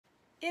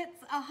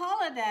It's a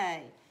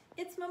holiday.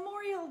 It's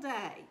Memorial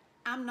Day.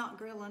 I'm not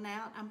grilling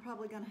out. I'm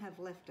probably going to have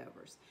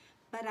leftovers.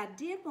 But I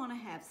did want to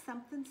have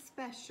something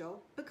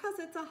special because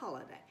it's a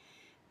holiday.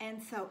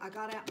 And so I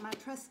got out my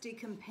trusty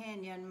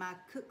companion, my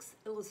Cook's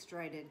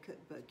Illustrated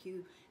cookbook.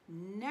 You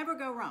never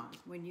go wrong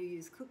when you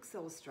use Cook's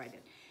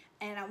Illustrated.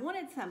 And I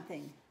wanted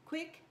something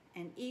quick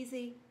and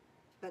easy,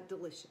 but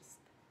delicious.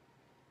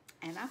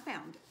 And I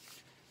found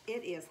it.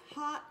 It is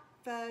hot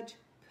fudge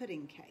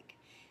pudding cake.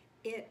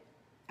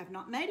 I've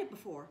not made it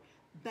before,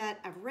 but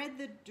I've read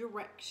the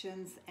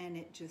directions and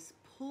it just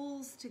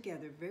pulls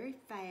together very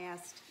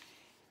fast,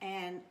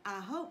 and I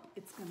hope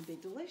it's going to be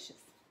delicious.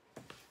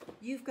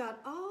 You've got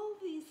all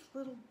these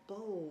little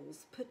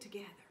bowls put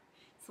together.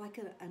 It's like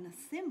an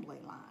assembly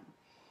line.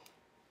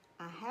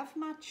 I have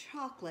my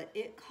chocolate.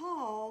 It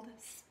called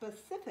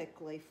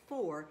specifically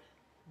for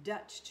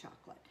Dutch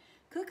chocolate.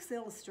 Cook's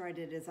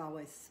Illustrated is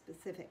always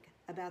specific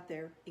about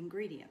their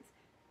ingredients.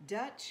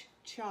 Dutch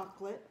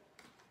chocolate,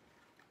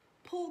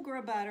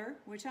 Pulgra butter,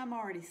 which I'm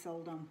already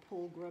sold on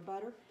Pulgra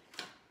butter,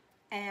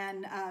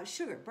 and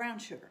sugar, brown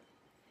sugar,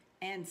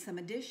 and some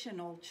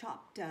additional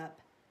chopped up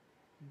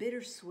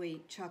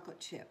bittersweet chocolate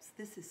chips.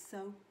 This is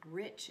so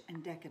rich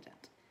and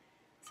decadent.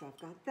 So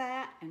I've got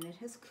that, and it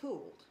has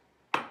cooled.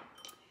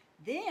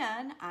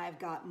 Then I've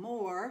got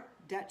more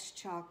Dutch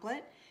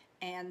chocolate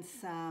and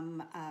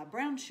some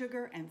brown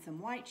sugar and some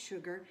white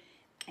sugar,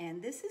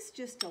 and this is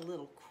just a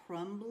little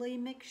crumbly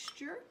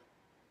mixture,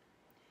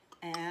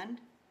 and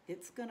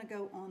it's gonna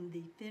go on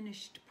the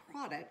finished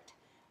product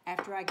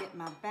after I get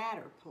my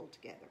batter pulled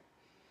together.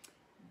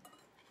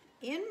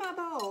 In my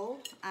bowl,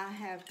 I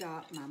have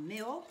got my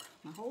milk,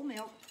 my whole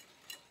milk,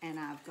 and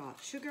I've got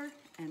sugar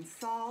and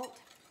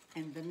salt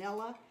and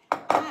vanilla.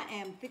 I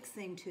am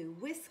fixing to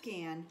whisk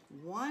in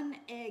one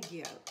egg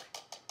yolk.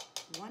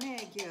 One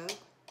egg yolk.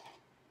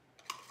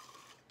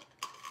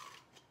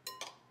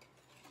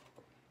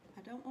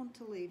 I don't want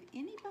to leave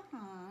any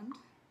behind.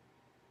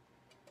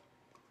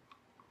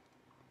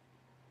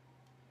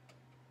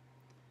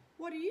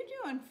 What are you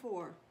doing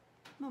for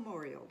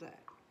Memorial Day?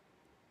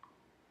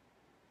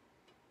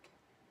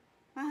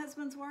 My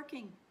husband's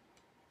working.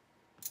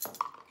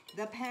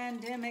 The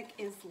pandemic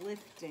is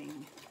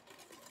lifting.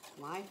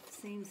 Life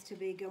seems to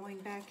be going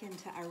back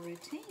into our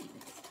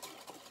routines.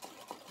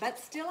 But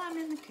still I'm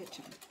in the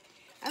kitchen.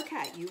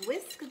 Okay, you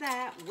whisk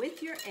that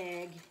with your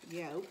egg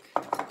yolk.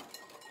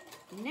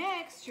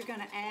 Next, you're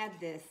gonna add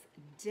this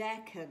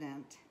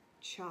decadent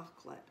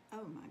chocolate.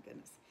 Oh my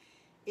goodness.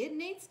 It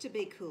needs to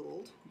be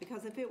cooled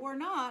because if it were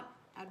not,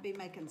 I'd be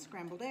making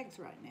scrambled eggs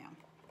right now.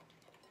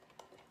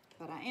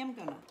 But I am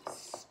gonna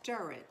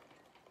stir it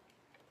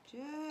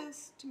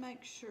just to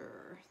make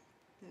sure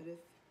that if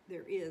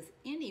there is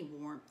any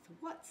warmth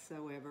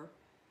whatsoever,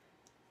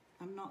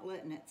 I'm not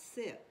letting it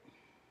sit.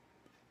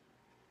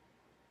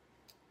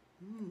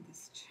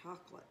 This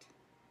chocolate.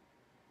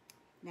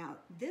 Now,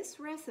 this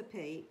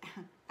recipe,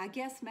 I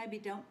guess maybe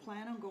don't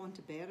plan on going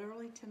to bed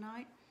early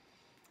tonight.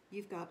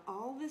 You've got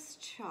all this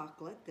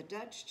chocolate, the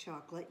Dutch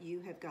chocolate.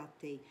 You have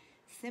got the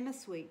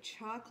semi-sweet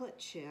chocolate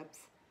chips,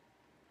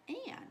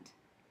 and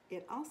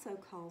it also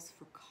calls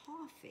for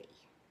coffee.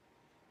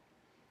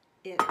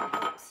 It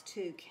helps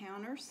to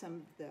counter some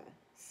of the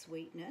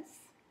sweetness.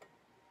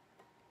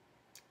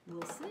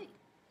 We'll see.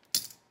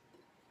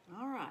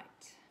 All right.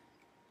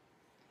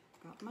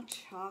 Got my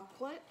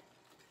chocolate.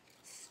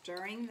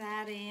 Stirring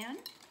that in.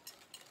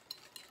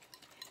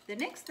 The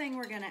next thing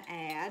we're going to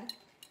add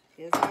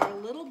is our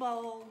little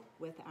bowl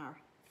with our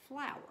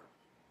flour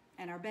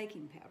and our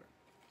baking powder.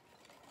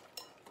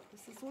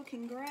 This is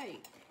looking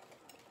great.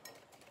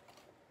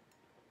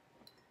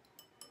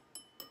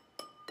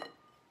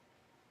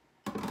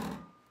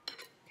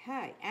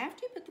 Okay,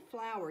 after you put the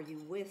flour, you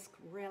whisk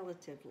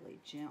relatively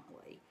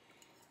gently.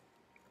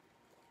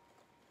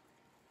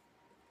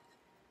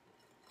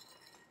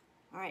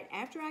 All right,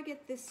 after I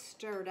get this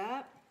stirred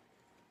up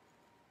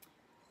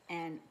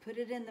and put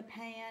it in the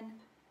pan,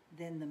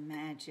 then the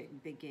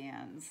magic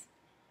begins.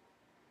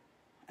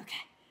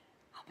 Okay,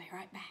 I'll be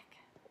right back.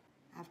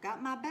 I've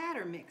got my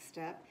batter mixed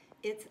up.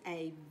 It's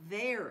a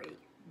very,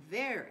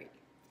 very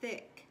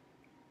thick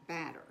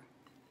batter.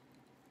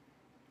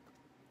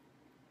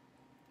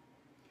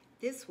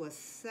 This was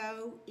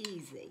so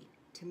easy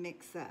to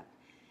mix up.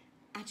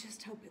 I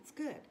just hope it's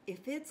good.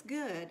 If it's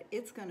good,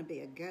 it's gonna be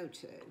a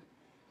go-to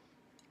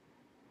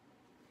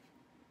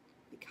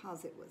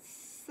because it was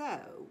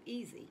so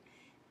easy.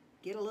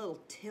 Get a little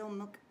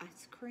Tillamook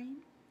ice cream.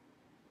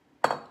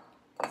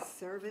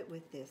 Serve it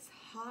with this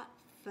hot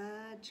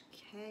fudge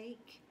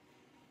cake,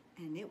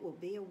 and it will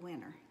be a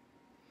winner.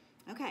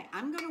 Okay,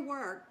 I'm gonna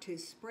work to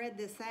spread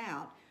this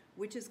out,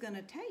 which is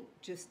gonna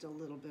take just a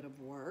little bit of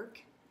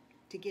work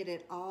to get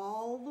it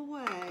all the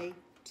way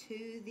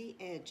to the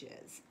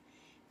edges.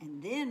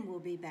 And then we'll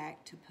be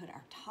back to put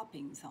our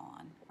toppings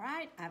on. All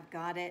right, I've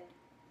got it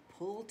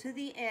pulled to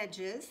the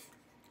edges.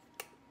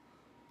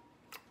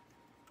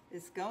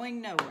 It's going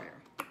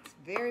nowhere. It's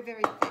very,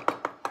 very thick.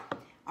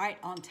 All right,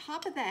 on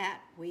top of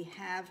that, we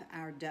have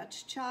our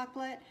Dutch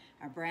chocolate,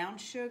 our brown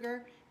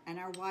sugar, and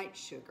our white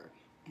sugar.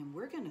 And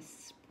we're going to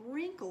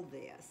sprinkle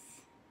this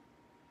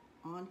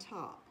on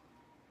top.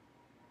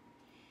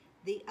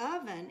 The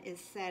oven is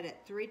set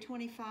at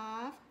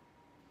 325.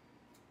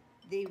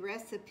 The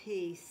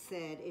recipe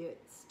said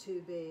it's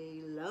to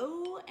be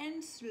low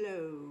and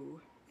slow,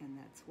 and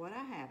that's what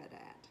I have it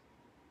at.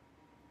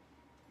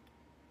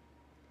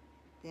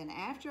 Then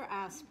after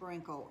I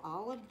sprinkle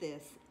all of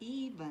this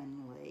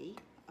evenly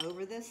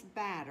over this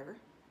batter,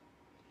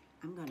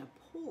 I'm going to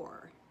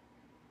pour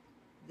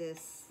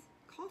this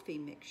coffee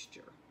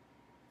mixture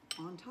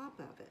on top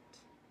of it.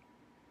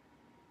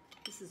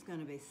 This is going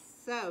to be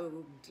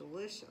so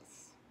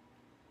delicious.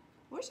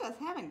 Wish I was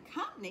having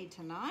company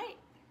tonight.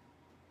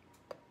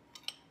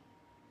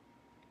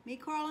 Me,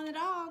 Carl, and the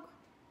dog.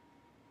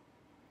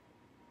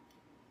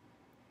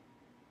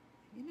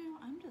 You know,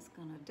 I'm just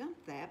going to dump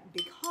that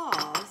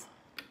because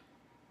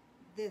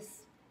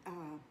this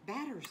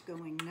batter's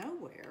going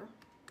nowhere.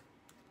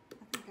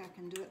 I think I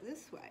can do it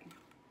this way.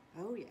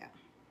 Oh, yeah.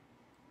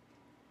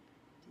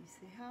 Do you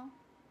see how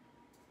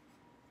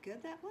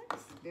good that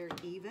looks? Very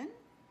even.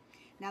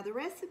 Now, the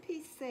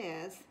recipe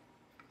says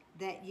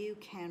that you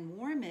can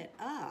warm it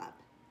up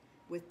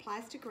with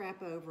plastic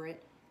wrap over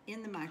it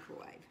in the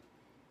microwave,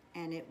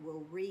 and it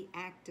will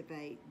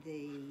reactivate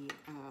the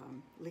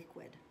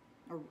liquid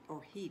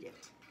or heat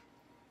it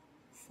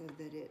so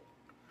that it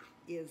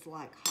is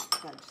like hot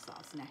fudge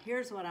sauce. Now,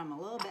 here's what I'm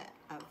a little bit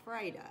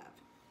afraid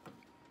of.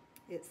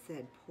 It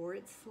said pour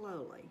it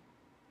slowly.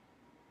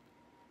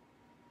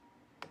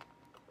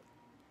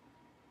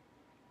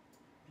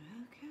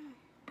 Okay,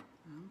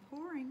 I'm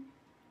pouring.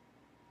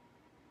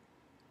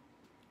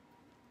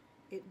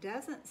 It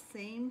doesn't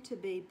seem to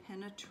be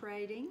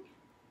penetrating.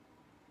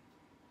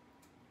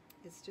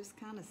 It's just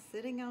kind of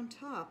sitting on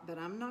top, but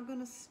I'm not going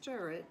to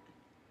stir it.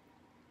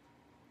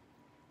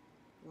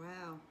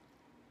 Wow.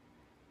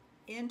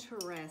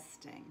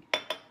 Interesting.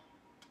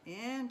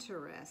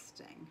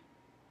 Interesting.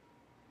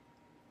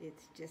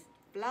 It's just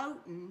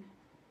floating.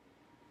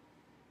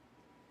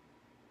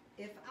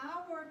 If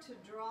I were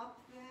to drop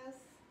this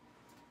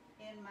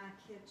in my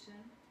kitchen,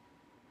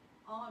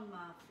 on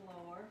my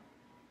floor,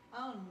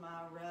 on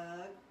my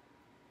rug,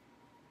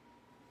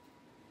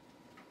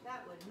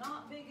 that would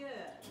not be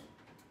good.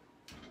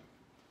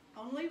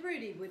 Only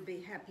Rudy would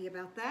be happy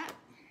about that.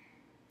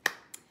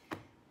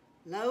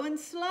 Low and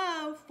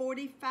slow,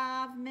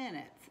 45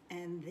 minutes,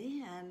 and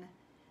then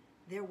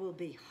there will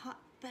be hot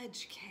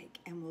fudge cake,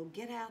 and we'll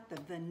get out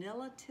the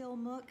vanilla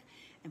Tillamook,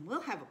 and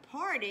we'll have a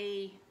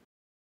party.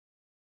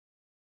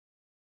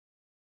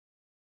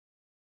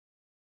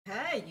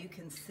 Okay, you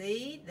can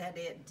see that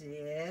it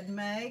did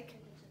make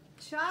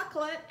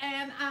chocolate,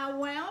 and I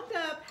wound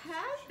up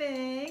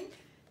having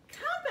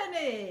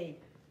company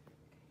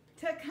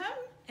to come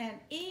and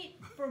eat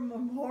for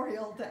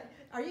Memorial Day.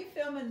 Are you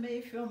filming me,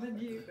 filming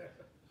you?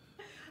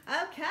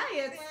 Okay,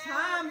 it's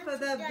time for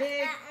the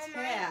big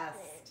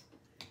test.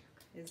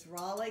 Is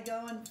Raleigh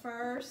going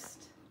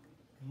first?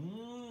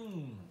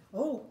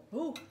 Oh.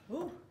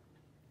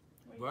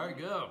 Very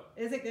good.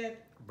 Is it good?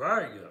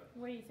 Very good.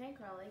 What do you think,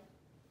 Raleigh?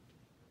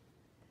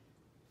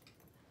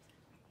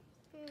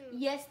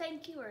 Yes,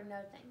 thank you, or no,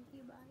 thank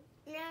you,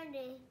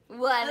 buddy?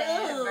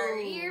 Whatever.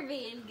 Ooh. You're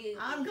being goofy.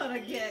 I'm gonna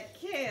get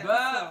killed.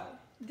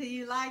 Do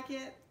you like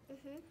it?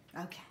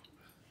 Okay.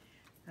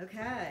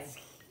 Okay.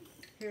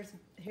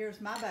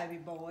 Here's my baby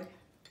boy.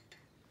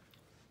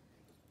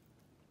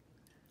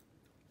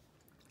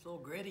 It's a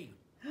little gritty.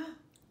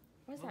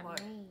 What does What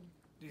that mean?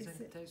 Do you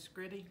think it tastes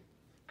gritty?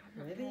 I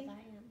don't know what I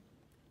am.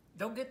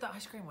 Don't get the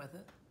ice cream with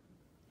it.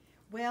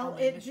 Well, On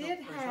the it initial did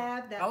version.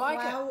 have that I like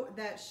it. flour,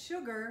 that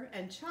sugar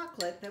and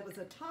chocolate that was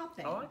a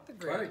topping. I like the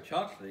Very gritty.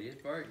 chocolatey.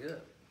 It's very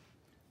good.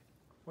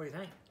 What do you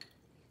think?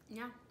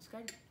 Yeah, it's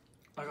good.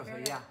 I was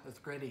gonna say, yeah, it's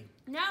gritty.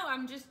 No,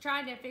 I'm just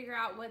trying to figure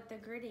out what the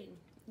gritty.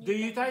 Do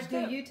you taste Do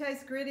it? you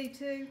taste gritty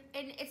too?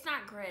 And it's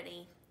not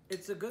gritty.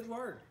 It's a good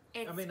word.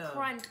 It's I mean,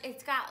 crunch.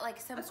 It's got like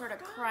some a sort of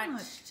crunch.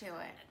 crunch to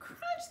it. Crunch,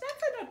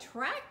 that's an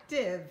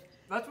attractive.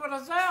 that's what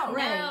I sound.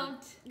 Right. No,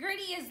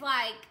 gritty is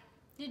like.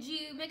 Did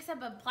you mix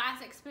up a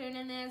plastic spoon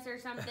in this or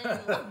something?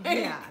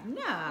 Yeah,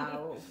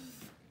 no.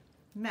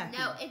 Matthew,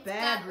 No, it's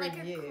bad got like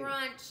review. a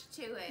crunch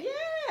to it.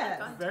 Yes,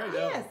 Like on Very top.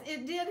 good. yes,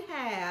 it did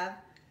have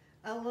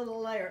a little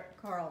layer.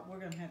 Carl, we're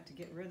gonna have to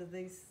get rid of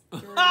these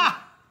three.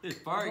 It's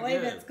I very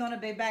believe good. it's gonna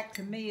be back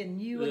to me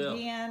and you Yeah.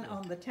 again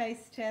on the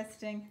taste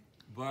testing.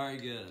 Very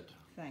good.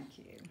 Thank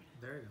you.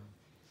 There you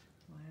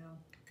go. Well,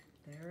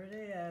 there it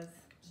is.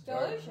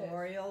 Delicious.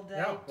 Memorial Day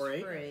Yeah,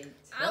 great. treat.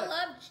 I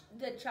love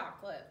the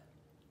chocolate.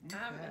 Okay.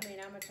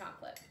 I'm a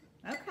chocolate.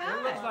 It looks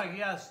Okay. like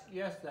yes,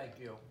 thank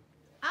you.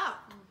 Oh,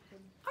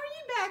 are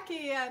you back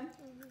in?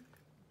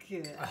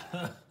 Good.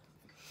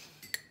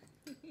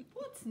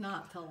 What's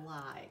not to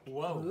like?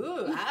 Whoa.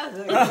 Ooh, that was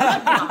a good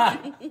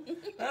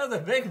one. That was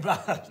a big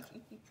bite.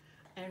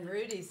 And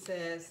Rudy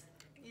says,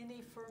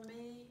 any for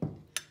me?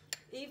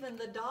 Even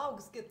the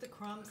dogs get the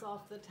crumbs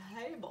off the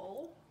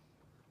table.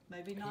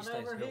 Maybe not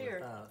over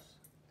here.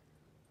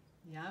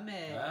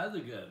 Yummy. That's a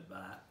good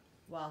bite.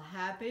 Well,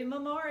 happy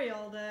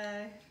Memorial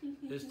Day.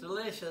 It's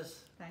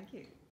delicious. Thank you.